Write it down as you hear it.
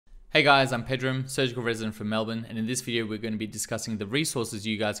Hey guys, I'm Pedram, surgical resident from Melbourne, and in this video we're going to be discussing the resources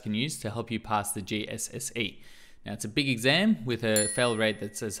you guys can use to help you pass the GSSE. Now it's a big exam with a fail rate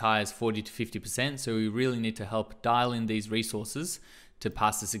that's as high as 40 to 50%, so we really need to help dial in these resources to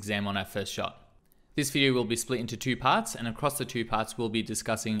pass this exam on our first shot. This video will be split into two parts, and across the two parts we'll be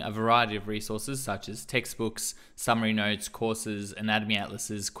discussing a variety of resources such as textbooks, summary notes, courses, anatomy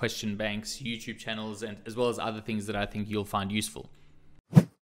atlases, question banks, YouTube channels, and as well as other things that I think you'll find useful.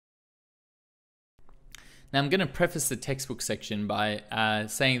 Now I'm going to preface the textbook section by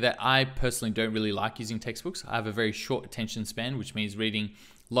saying that I personally don't really like using textbooks. I have a very short attention span, which means reading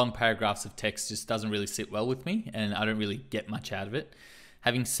long paragraphs of text just doesn't really sit well with me, and I don't really get much out of it.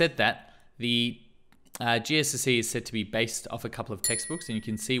 Having said that, the GSSE is said to be based off a couple of textbooks, and you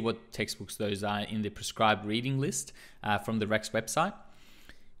can see what textbooks those are in the prescribed reading list from the REC's website.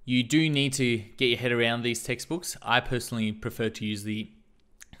 You do need to get your head around these textbooks. I personally prefer to use the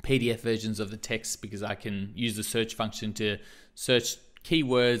PDF versions of the text because I can use the search function to search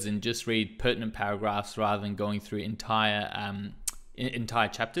keywords and just read pertinent paragraphs rather than going through entire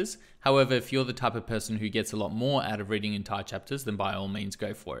chapters. However, if you're the type of person who gets a lot more out of reading entire chapters, then by all means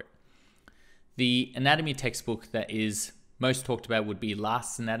go for it. The anatomy textbook that is most talked about would be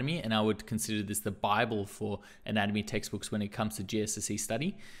Last's Anatomy, and I would consider this the Bible for anatomy textbooks when it comes to GSSE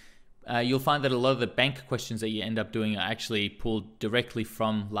study. You'll find that a lot of the bank questions that you end up doing are actually pulled directly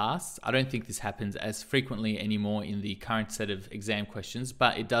from Last's. I don't think this happens as frequently anymore in the current set of exam questions,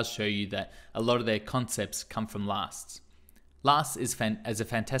 but it does show you that a lot of their concepts come from Last's. Last's is a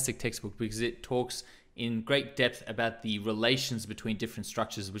fantastic textbook because it talks in great depth about the relations between different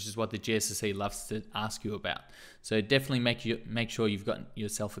structures, which is what the GSSE loves to ask you about. So definitely make sure you've got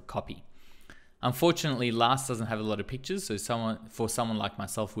yourself a copy. Unfortunately, Last doesn't have a lot of pictures, so for someone like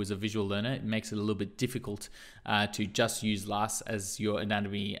myself who is a visual learner, it makes it a little bit difficult to just use Last as your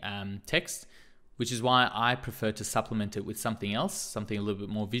anatomy text, which is why I prefer to supplement it with something else, something a little bit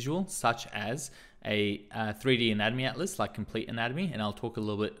more visual, such as a 3D anatomy atlas like Complete Anatomy, and I'll talk a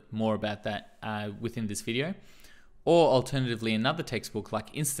little bit more about that within this video, or alternatively another textbook like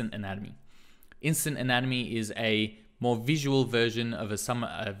Instant Anatomy. Instant Anatomy is a more visual version of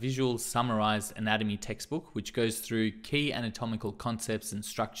a visual summarized anatomy textbook, which goes through key anatomical concepts and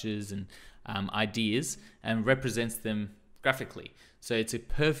structures and ideas and represents them graphically. So it's a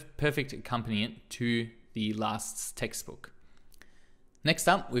perfect accompaniment to the Last's textbook. Next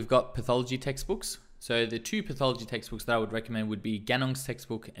up, we've got pathology textbooks. So the two pathology textbooks that I would recommend would be Ganong's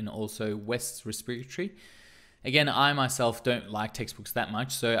textbook and also West's Respiratory. Again, I myself don't like textbooks that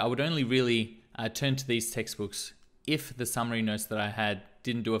much, so I would only really turn to these textbooks if the summary notes that I had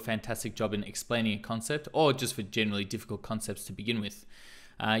didn't do a fantastic job in explaining a concept, or just for generally difficult concepts to begin with.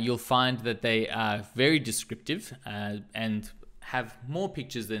 You'll find that they are very descriptive and have more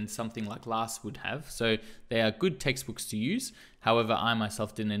pictures than something like Last would have, so they are good textbooks to use. However, I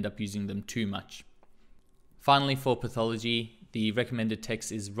myself didn't end up using them too much. Finally, for pathology, the recommended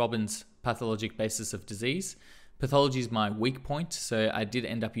text is Robbins' Pathologic Basis of Disease. Pathology is my weak point, so I did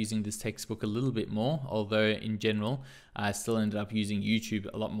end up using this textbook a little bit more, although in general, I still ended up using YouTube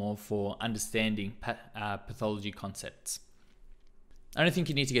a lot more for understanding pathology concepts. I don't think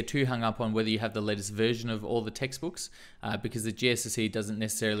you need to get too hung up on whether you have the latest version of all the textbooks, because the GSSE doesn't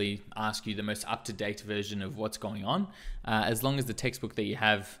necessarily ask you the most up-to-date version of what's going on. As long as the textbook that you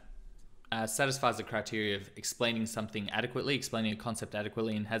have satisfies the criteria of explaining something adequately, explaining a concept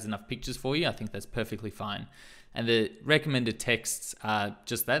adequately, and has enough pictures for you, I think that's perfectly fine. And the recommended texts are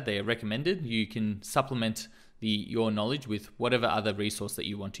just that, they are recommended. You can supplement your knowledge with whatever other resource that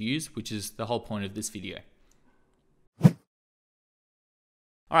you want to use, which is the whole point of this video. All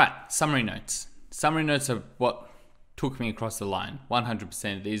right, summary notes. Summary notes are what took me across the line.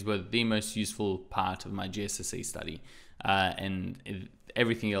 100%. These were the most useful part of my GSSE study, and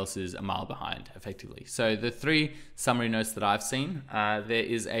everything else is a mile behind, effectively. So the three summary notes that I've seen, there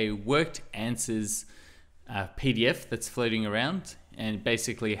is a worked answers PDF that's floating around and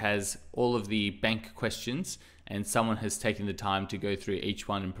basically has all of the bank questions, and someone has taken the time to go through each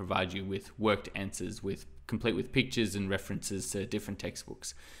one and provide you with worked answers complete with pictures and references to different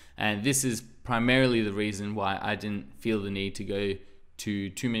textbooks. And this is primarily the reason why I didn't feel the need to go to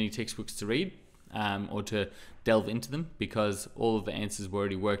too many textbooks to read or to delve into them, because all of the answers were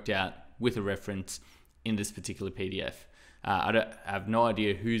already worked out with a reference in this particular PDF. I have no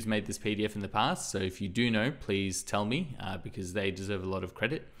idea who's made this PDF in the past, so if you do know, please tell me, because they deserve a lot of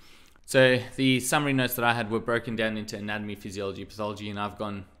credit. So the summary notes that I had were broken down into anatomy, physiology, pathology, and I've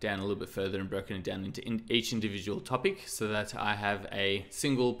gone down a little bit further and broken it down into each individual topic so that I have a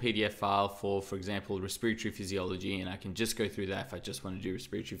single PDF file for example, respiratory physiology, and I can just go through that if I just want to do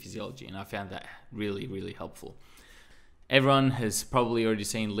respiratory physiology, and I found that really, really helpful. Everyone has probably already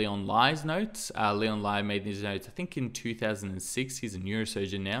seen Leon Lai's notes. Leon Lai made these notes, I think, in 2006. He's a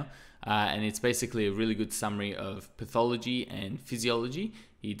neurosurgeon now. And it's basically a really good summary of pathology and physiology.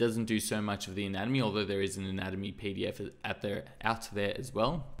 He doesn't do so much of the anatomy, although there is an anatomy PDF out there as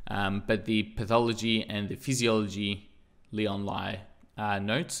well. But the pathology and the physiology Leon Lai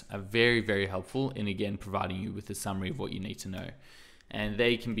notes are very, very helpful in, again, providing you with a summary of what you need to know. And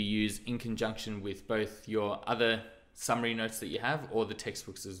they can be used in conjunction with both your other summary notes that you have or the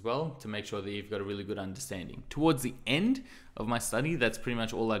textbooks as well to make sure that you've got a really good understanding. Towards the end of my study, that's pretty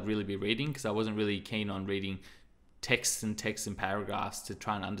much all I'd really be reading, because I wasn't really keen on reading texts and paragraphs to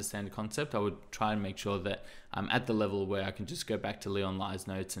try and understand the concept. I would try and make sure that I'm at the level where I can just go back to Leon Lai's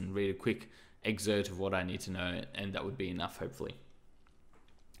notes and read a quick excerpt of what I need to know, and that would be enough, hopefully.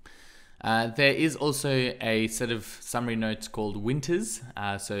 There is also a set of summary notes called Winters.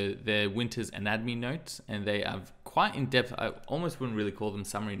 So they're Winters anatomy notes, and they are quite in-depth. I almost wouldn't really call them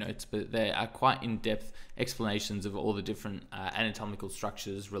summary notes, but they are quite in-depth explanations of all the different anatomical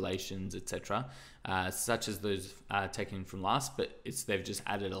structures, relations, etc., such as those taken from last, but they've just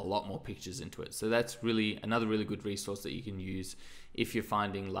added a lot more pictures into it. So that's really another really good resource that you can use if you're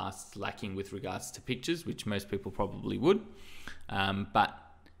finding last lacking with regards to pictures, which most people probably would. But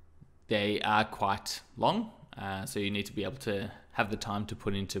they are quite long, so you need to be able to have the time to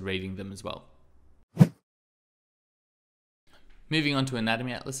put into reading them as well. Moving on to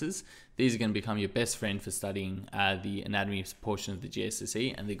anatomy atlases, these are going to become your best friend for studying the anatomy portion of the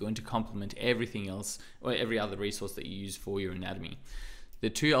GSSE, and they're going to complement everything else or every other resource that you use for your anatomy. The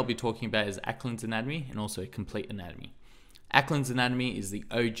two I'll be talking about is Ackland's Anatomy and also Complete Anatomy. Ackland's Anatomy is the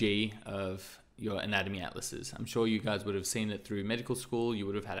OG of your anatomy atlases. I'm sure you guys would have seen it through medical school. You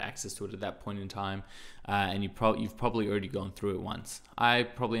would have had access to it at that point in time, and you've probably already gone through it once. I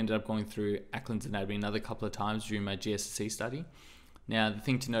probably ended up going through Ackland's Anatomy another couple of times during my GSSE study. Now, the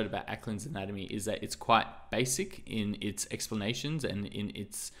thing to note about Ackland's Anatomy is that it's quite basic in its explanations and in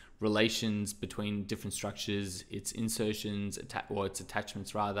its relations between different structures, its insertions, its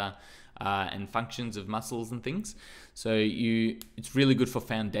attachments rather, and functions of muscles and things. So it's really good for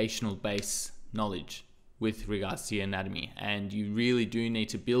foundational base knowledge with regards to your anatomy, and you really do need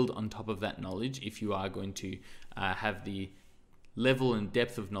to build on top of that knowledge if you are going to have the level and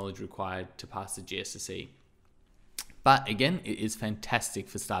depth of knowledge required to pass the GSSE. But again, it is fantastic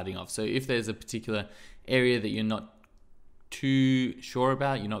for starting off. So if there's a particular area that you're not too sure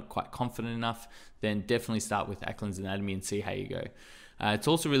about, you're not quite confident enough, then definitely start with Ackland's Anatomy and see how you go. It's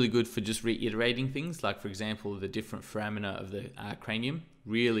also really good for just reiterating things, like for example, the different foramina of the cranium.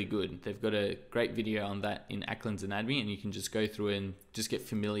 Really good. They've got a great video on that in Ackland's Anatomy, and you can just go through and just get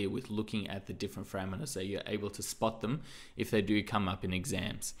familiar with looking at the different foramina so you're able to spot them if they do come up in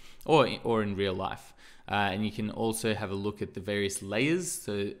exams or in real life. And you can also have a look at the various layers.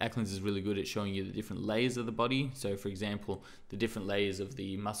 So Ackland's is really good at showing you the different layers of the body. So for example, the different layers of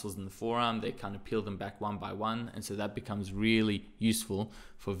the muscles in the forearm, they kind of peel them back one by one. And so that becomes really useful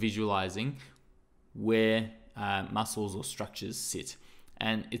for visualizing where muscles or structures sit.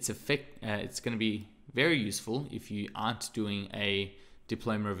 And it's going to be very useful if you aren't doing a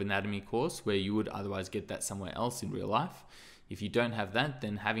Diploma of Anatomy course where you would otherwise get that somewhere else in real life. If you don't have that,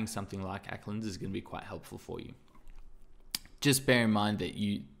 then having something like Ackland's is going to be quite helpful for you. Just bear in mind that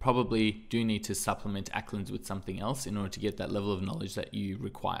you probably do need to supplement Ackland's with something else in order to get that level of knowledge that you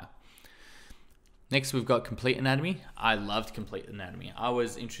require. Next, we've got Complete Anatomy. I loved Complete Anatomy. I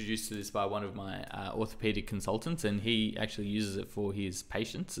was introduced to this by one of my orthopedic consultants, and he actually uses it for his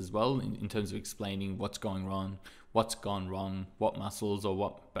patients as well in terms of explaining what's gone wrong, what muscles or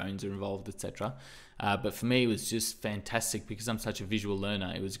what bones are involved, etc. But for me, it was just fantastic because I'm such a visual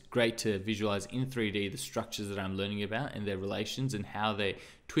learner. It was great to visualize in 3D the structures that I'm learning about and their relations and how they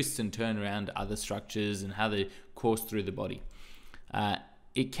twist and turn around other structures and how they course through the body.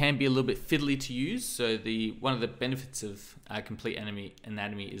 It can be a little bit fiddly to use. So one of the benefits of Complete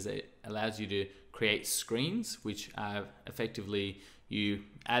Anatomy is that it allows you to create screens, which effectively you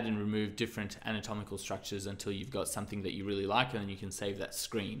add and remove different anatomical structures until you've got something that you really like, and then you can save that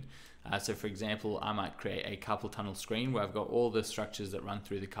screen. So for example, I might create a carpal tunnel screen where I've got all the structures that run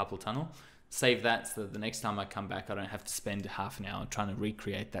through the carpal tunnel. Save that so that the next time I come back, I don't have to spend half an hour trying to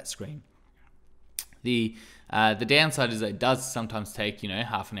recreate that screen. The downside is that it does sometimes take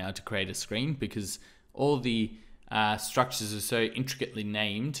half an hour to create a screen because all the structures are so intricately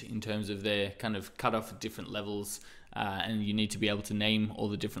named in terms of their kind of cut off at different levels, and you need to be able to name all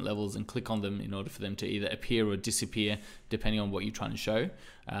the different levels and click on them in order for them to either appear or disappear depending on what you're trying to show.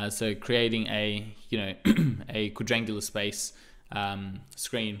 So creating a a quadrangular space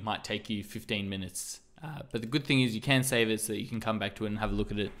screen might take you 15 minutes. But the good thing is you can save it so that you can come back to it and have a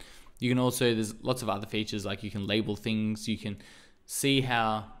look at it. You can also, there's lots of other features, like you can label things, you can see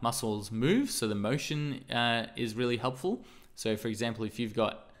how muscles move, so the motion is really helpful. So for example, if you've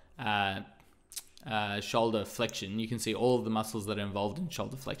got shoulder flexion, you can see all of the muscles that are involved in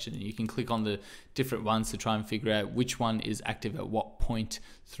shoulder flexion, and you can click on the different ones to try and figure out which one is active at what point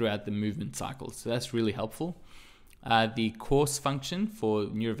throughout the movement cycle. So that's really helpful. The course function for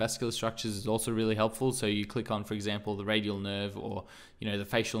neurovascular structures is also really helpful. So you click on, for example, the radial nerve or the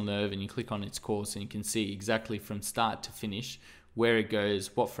facial nerve, and you click on its course, and you can see exactly from start to finish where it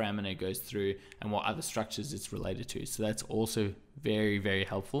goes, what foramen it goes through, and what other structures it's related to. So that's also very, very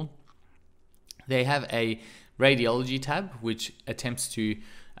helpful. They have a radiology tab which attempts to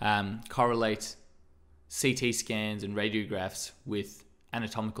correlate CT scans and radiographs with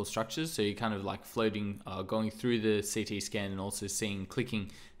anatomical structures. So you're kind of like floating, going through the CT scan and also seeing,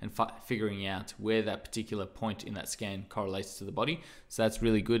 clicking and figuring out where that particular point in that scan correlates to the body. So that's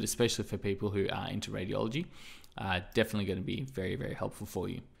really good, especially for people who are into radiology. Definitely going to be very, very helpful for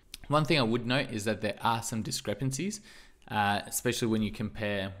you. One thing I would note is that there are some discrepancies, especially when you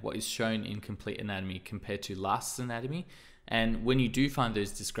compare what is shown in Complete Anatomy compared to LAST's anatomy. And when you do find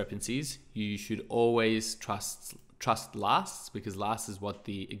those discrepancies, you should always trust LAST's, because LAST is what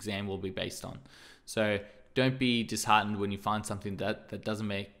the exam will be based on. So don't be disheartened when you find something that doesn't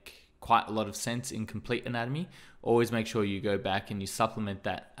make quite a lot of sense in Complete Anatomy. Always make sure you go back and you supplement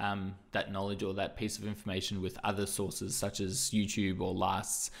that that knowledge or that piece of information with other sources such as YouTube or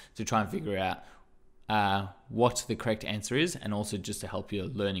LAST's to try and figure out what the correct answer is, and also just to help your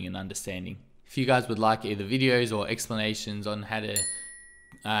learning and understanding. If you guys would like either videos or explanations on how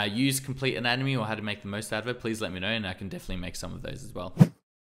to use Complete Anatomy or how to make the most out of it, please let me know, and I can definitely make some of those as well.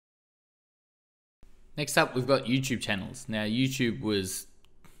 Next up, we've got YouTube channels. Now, YouTube was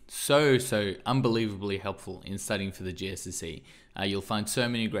so unbelievably helpful in studying for the GSSE. You'll find so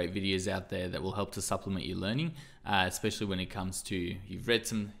many great videos out there that will help to supplement your learning, especially when it comes to you've read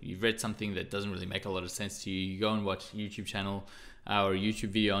something that doesn't really make a lot of sense to you. You go and watch a YouTube channel or a YouTube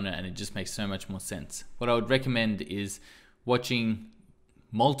video on it, and it just makes so much more sense. What I would recommend is watching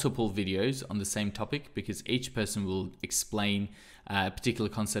multiple videos on the same topic, because each person will explain a particular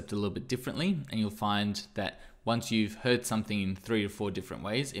concept a little bit differently, and you'll find that once you've heard something in 3 or 4 different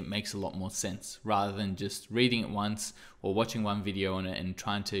ways, it makes a lot more sense, rather than just reading it once or watching one video on it and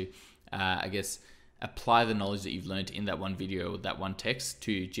trying to, I guess, apply the knowledge that you've learned in that one video or that one text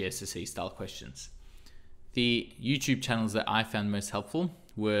to GSSE style questions. The YouTube channels that I found most helpful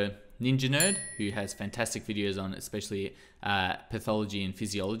were Ninja Nerd, who has fantastic videos on especially pathology and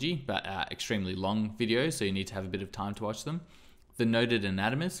physiology, but extremely long videos, so you need to have a bit of time to watch them. The Noted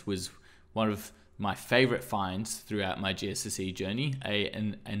Anatomist was one of my favorite finds throughout my GSSE journey,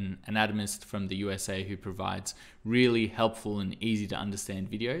 an anatomist from the USA who provides really helpful and easy to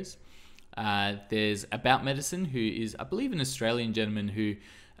understand videos. There's About Medicine, who is, I believe, an Australian gentleman who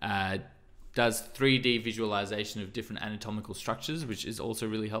does 3D visualization of different anatomical structures, which is also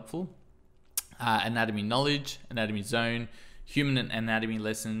really helpful. Anatomy Knowledge, Anatomy Zone, Human Anatomy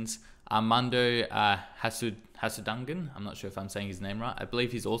Lessons, Armando Hasudangan, I'm not sure if I'm saying his name right. I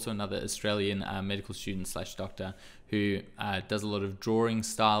believe he's also another Australian medical student / doctor who does a lot of drawing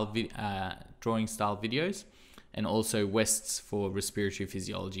style videos, and also West's for respiratory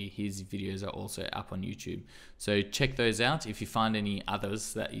physiology. His videos are also up on YouTube. So check those out. If you find any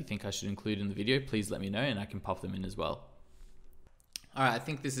others that you think I should include in the video, please let me know and I can pop them in as well. All right, I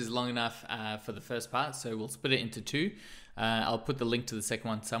think this is long enough for the first part, so we'll split it into 2. I'll put the link to the second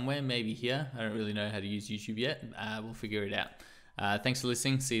one somewhere, maybe here. I don't really know how to use YouTube yet. We'll figure it out. Thanks for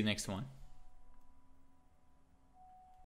listening. See you next one.